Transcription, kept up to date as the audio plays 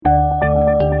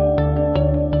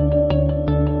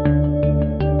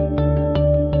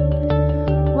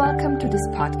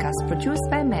produced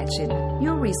by Imagine,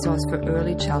 your resource for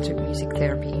early childhood music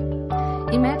therapy.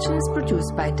 Imagine is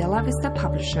produced by Della Vista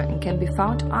Publisher and can be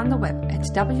found on the web at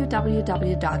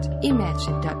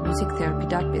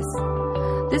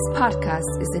www.imagine.musictherapy.biz. This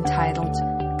podcast is entitled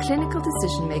Clinical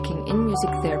Decision Making in Music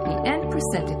Therapy and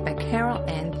presented by Carol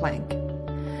Ann Blank.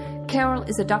 Carol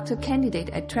is a doctoral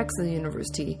candidate at Drexel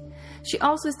University. She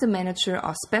also is the manager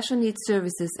of special needs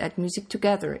services at Music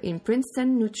Together in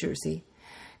Princeton, New Jersey.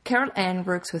 Carol Ann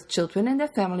works with children and their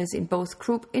families in both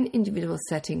group and individual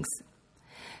settings.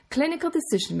 Clinical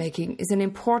decision-making is an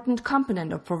important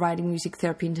component of providing music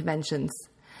therapy interventions.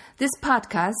 This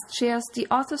podcast shares the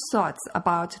author's thoughts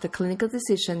about the clinical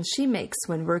decisions she makes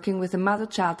when working with a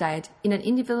mother-child dyad in an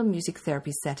individual music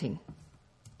therapy setting.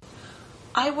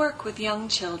 I work with young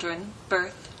children,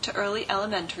 birth to early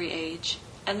elementary age,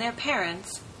 and their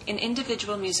parents in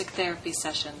individual music therapy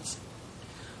sessions.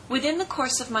 Within the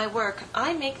course of my work,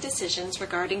 I make decisions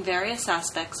regarding various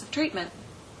aspects of treatment.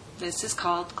 This is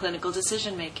called clinical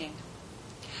decision-making.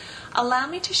 Allow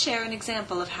me to share an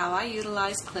example of how I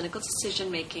utilize clinical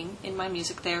decision-making in my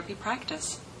music therapy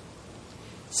practice.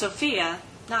 Sophia,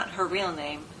 not her real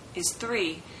name, is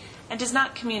 3 and does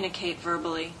not communicate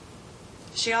verbally.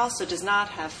 She also does not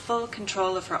have full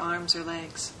control of her arms or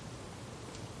legs.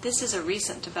 This is a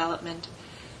recent development.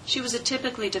 She was a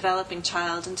typically developing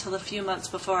child until a few months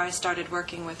before I started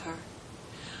working with her.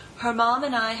 Her mom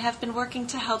and I have been working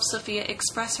to help Sophia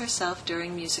express herself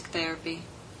during music therapy.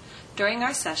 During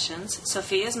our sessions,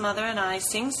 Sophia's mother and I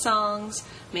sing songs,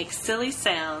 make silly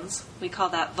sounds, we call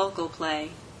that vocal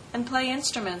play, and play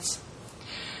instruments.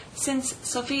 Since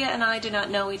Sophia and I do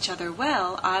not know each other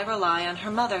well, I rely on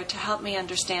her mother to help me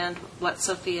understand what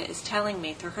Sophia is telling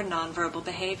me through her nonverbal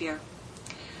behavior.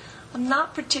 I'm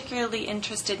not particularly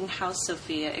interested in how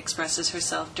Sophia expresses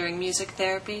herself during music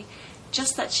therapy,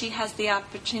 just that she has the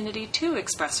opportunity to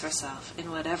express herself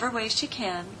in whatever way she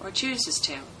can or chooses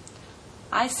to.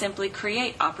 I simply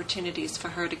create opportunities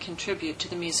for her to contribute to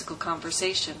the musical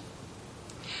conversation.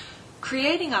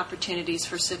 Creating opportunities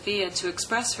for Sophia to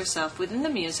express herself within the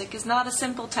music is not a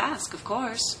simple task, of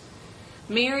course.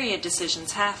 Myriad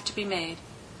decisions have to be made.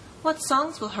 What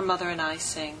songs will her mother and I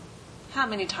sing? How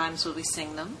many times will we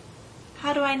sing them?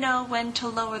 How do I know when to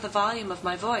lower the volume of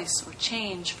my voice or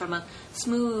change from a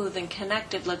smooth and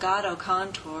connected legato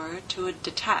contour to a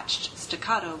detached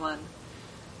staccato one?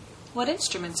 What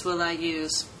instruments will I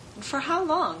use, and for how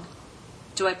long?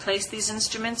 Do I place these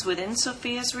instruments within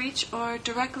Sophia's reach or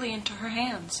directly into her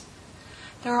hands?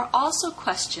 There are also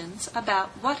questions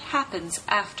about what happens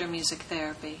after music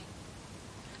therapy.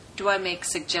 Do I make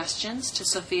suggestions to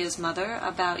Sophia's mother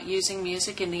about using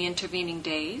music in the intervening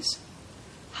days?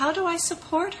 How do I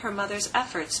support her mother's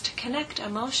efforts to connect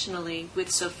emotionally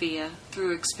with Sophia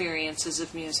through experiences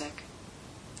of music?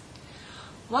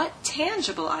 What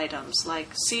tangible items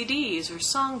like CDs or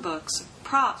songbooks,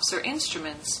 props or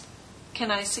instruments can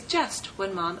I suggest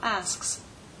when Mom asks?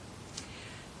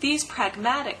 These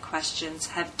pragmatic questions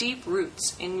have deep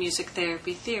roots in music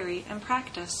therapy theory and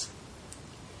practice.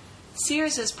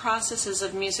 Sears's Processes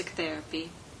of Music Therapy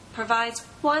provides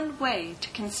one way to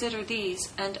consider these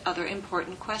and other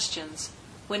important questions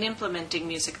when implementing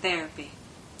music therapy.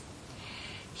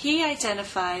 He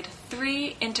identified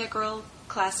 3 integral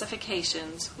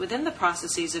classifications within the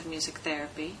processes of music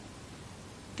therapy.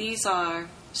 These are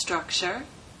structure,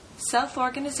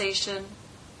 self-organization,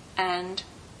 and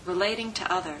relating to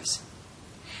others.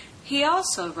 He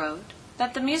also wrote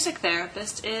that the music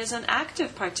therapist is an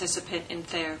active participant in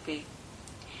therapy.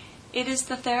 It is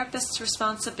the therapist's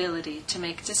responsibility to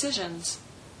make decisions.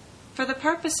 For the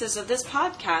purposes of this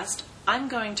podcast, I'm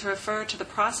going to refer to the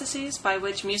processes by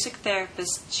which music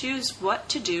therapists choose what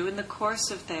to do in the course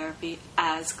of therapy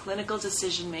as clinical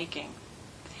decision-making.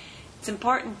 It's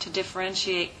important to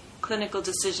differentiate clinical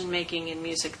decision-making in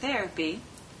music therapy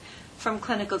from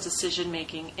clinical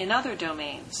decision-making in other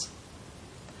domains.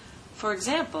 For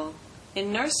example,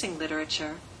 in nursing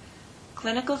literature,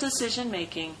 clinical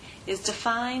decision-making is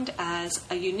defined as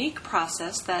a unique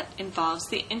process that involves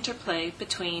the interplay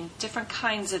between different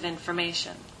kinds of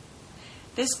information.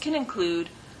 This can include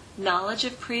knowledge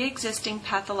of pre-existing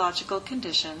pathological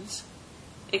conditions,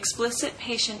 explicit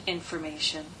patient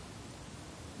information,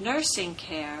 nursing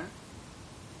care,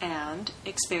 and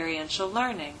experiential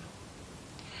learning.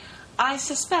 I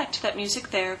suspect that music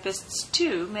therapists,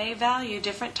 too, may value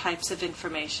different types of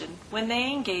information when they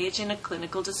engage in a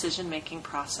clinical decision-making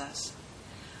process.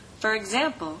 For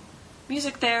example,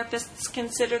 music therapists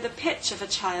consider the pitch of a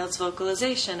child's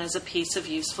vocalization as a piece of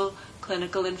useful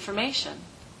clinical information.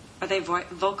 Are they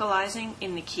vocalizing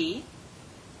in the key?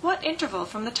 What interval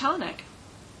from the tonic?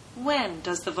 When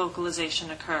does the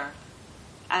vocalization occur?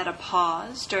 At a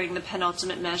pause during the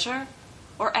penultimate measure,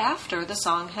 or after the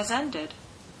song has ended?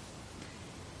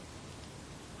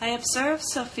 I observe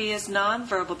Sophia's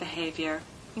nonverbal behavior,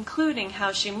 including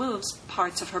how she moves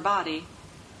parts of her body,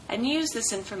 and use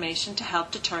this information to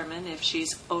help determine if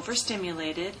she's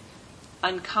overstimulated,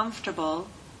 uncomfortable,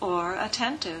 or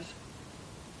attentive.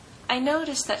 I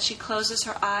notice that she closes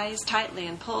her eyes tightly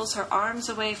and pulls her arms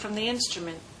away from the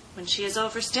instrument when she is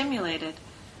overstimulated.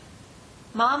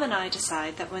 Mom and I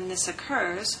decide that when this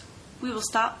occurs, we will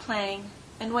stop playing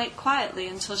and wait quietly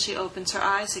until she opens her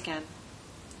eyes again.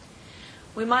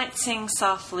 We might sing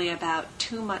softly about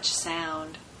too much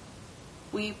sound.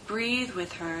 We breathe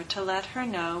with her to let her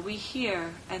know we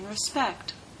hear and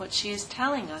respect what she is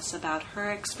telling us about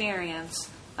her experience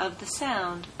of the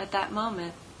sound at that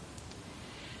moment.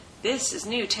 This is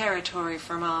new territory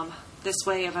for Mom, this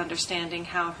way of understanding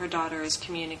how her daughter is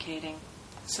communicating.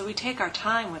 So we take our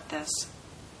time with this.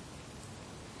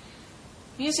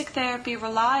 Music therapy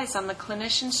relies on the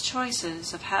clinician's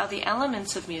choices of how the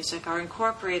elements of music are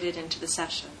incorporated into the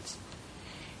sessions.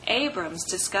 Abrams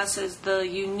discusses the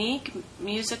unique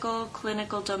musical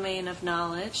clinical domain of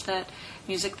knowledge that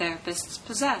music therapists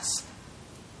possess.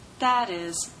 That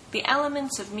is, the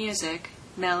elements of music,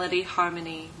 melody,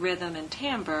 harmony, rhythm, and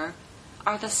timbre,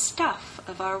 are the stuff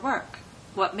of our work,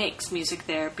 what makes music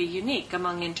therapy unique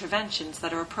among interventions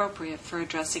that are appropriate for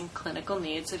addressing clinical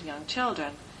needs of young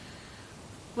children.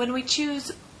 When we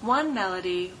choose one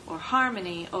melody or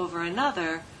harmony over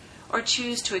another, or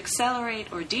choose to accelerate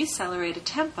or decelerate a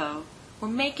tempo, we're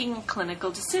making a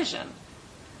clinical decision.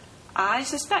 I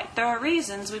suspect there are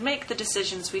reasons we make the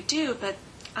decisions we do, but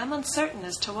I'm uncertain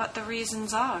as to what the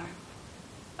reasons are.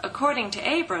 According to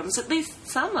Abrams, at least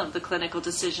some of the clinical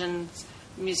decisions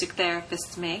music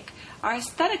therapists make are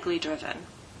aesthetically driven.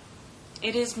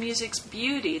 It is music's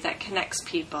beauty that connects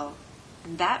people,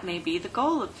 and that may be the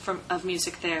goal of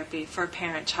music therapy for a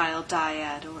parent-child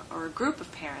dyad or a group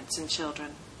of parents and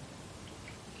children.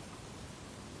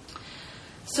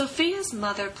 Sophia's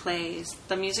mother plays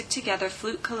the Music Together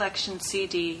Flute Collection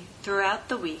CD throughout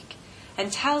the week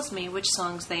and tells me which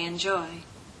songs they enjoy.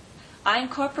 I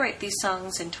incorporate these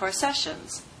songs into our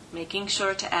sessions, making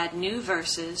sure to add new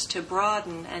verses to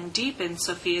broaden and deepen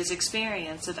Sophia's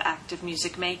experience of active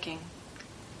music making.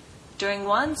 During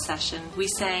one session, we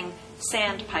sang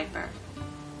Sandpiper.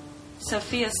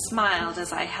 Sophia smiled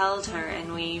as I held her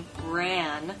and we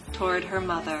ran toward her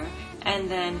mother and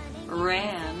then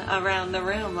ran around the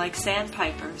room like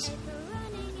sandpipers.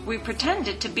 We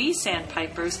pretended to be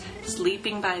sandpipers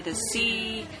sleeping by the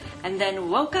sea and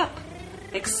then woke up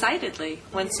excitedly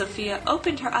when Sophia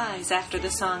opened her eyes after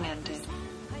the song ended.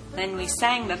 Then we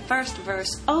sang the first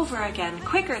verse over again,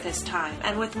 quicker this time,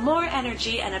 and with more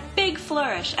energy and a big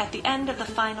flourish at the end of the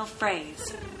final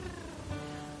phrase.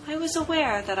 I was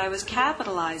aware that I was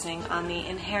capitalizing on the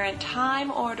inherent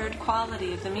time-ordered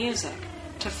quality of the music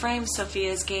to frame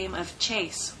Sophia's game of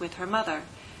chase with her mother.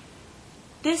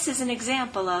 This is an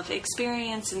example of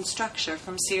experience and structure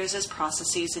from Sears's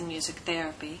Processes in Music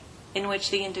Therapy, in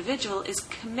which the individual is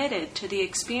committed to the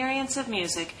experience of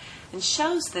music and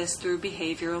shows this through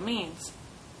behavioral means.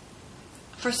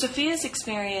 For Sophia's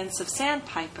experience of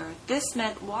Sandpiper, this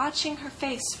meant watching her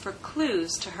face for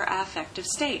clues to her affective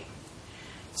state.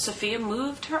 Sophia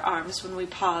moved her arms when we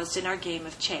paused in our game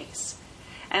of chase,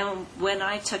 and when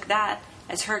I took that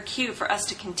as her cue for us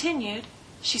to continue,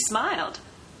 she smiled.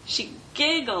 She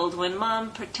giggled when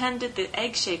Mom pretended the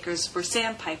egg shakers were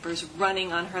sandpipers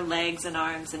running on her legs and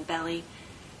arms and belly.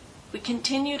 We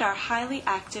continued our highly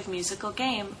active musical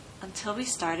game until we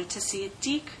started to see a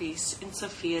decrease in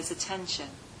Sophia's attention.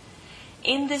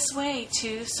 In this way,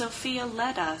 too, Sophia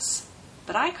led us,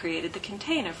 but I created the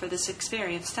container for this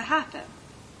experience to happen.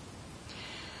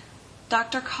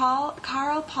 Dr. Carl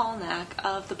Polnack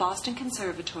of the Boston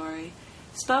Conservatory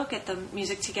spoke at the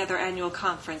Music Together annual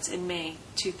conference in May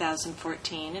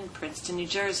 2014 in Princeton, New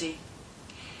Jersey.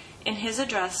 In his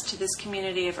address to this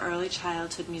community of early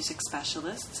childhood music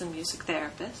specialists and music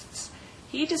therapists,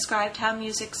 he described how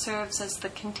music serves as the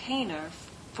container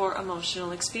for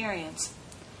emotional experience.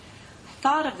 I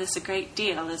thought of this a great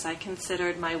deal as I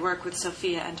considered my work with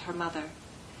Sophia and her mother.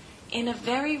 In a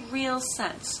very real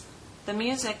sense, the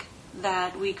music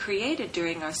that we created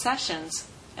during our sessions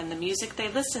and the music they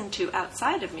listened to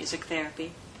outside of music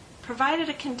therapy provided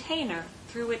a container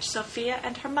through which Sophia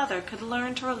and her mother could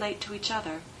learn to relate to each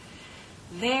other.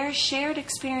 Their shared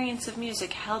experience of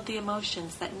music held the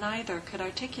emotions that neither could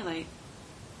articulate.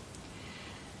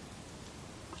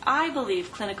 I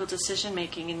believe clinical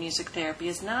decision-making in music therapy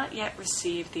has not yet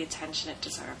received the attention it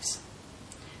deserves.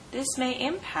 This may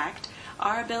impact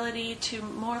our ability to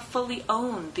more fully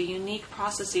own the unique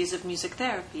processes of music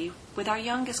therapy with our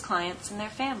youngest clients and their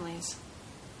families.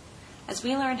 As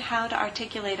we learn how to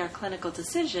articulate our clinical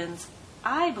decisions,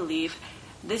 I believe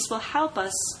this will help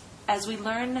us as we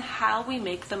learn how we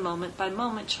make the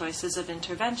moment-by-moment choices of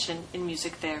intervention in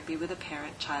music therapy with a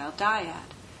parent-child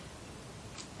dyad.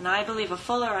 And I believe a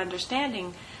fuller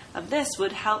understanding of this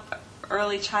would help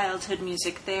early childhood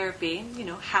music therapy,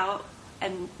 how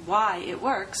and why it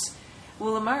works,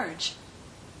 will emerge.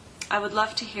 I would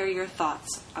love to hear your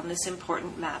thoughts on this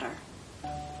important matter.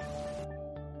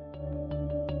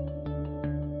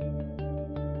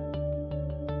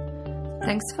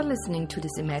 Thanks for listening to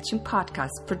this Imagine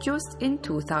podcast produced in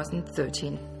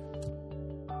 2013.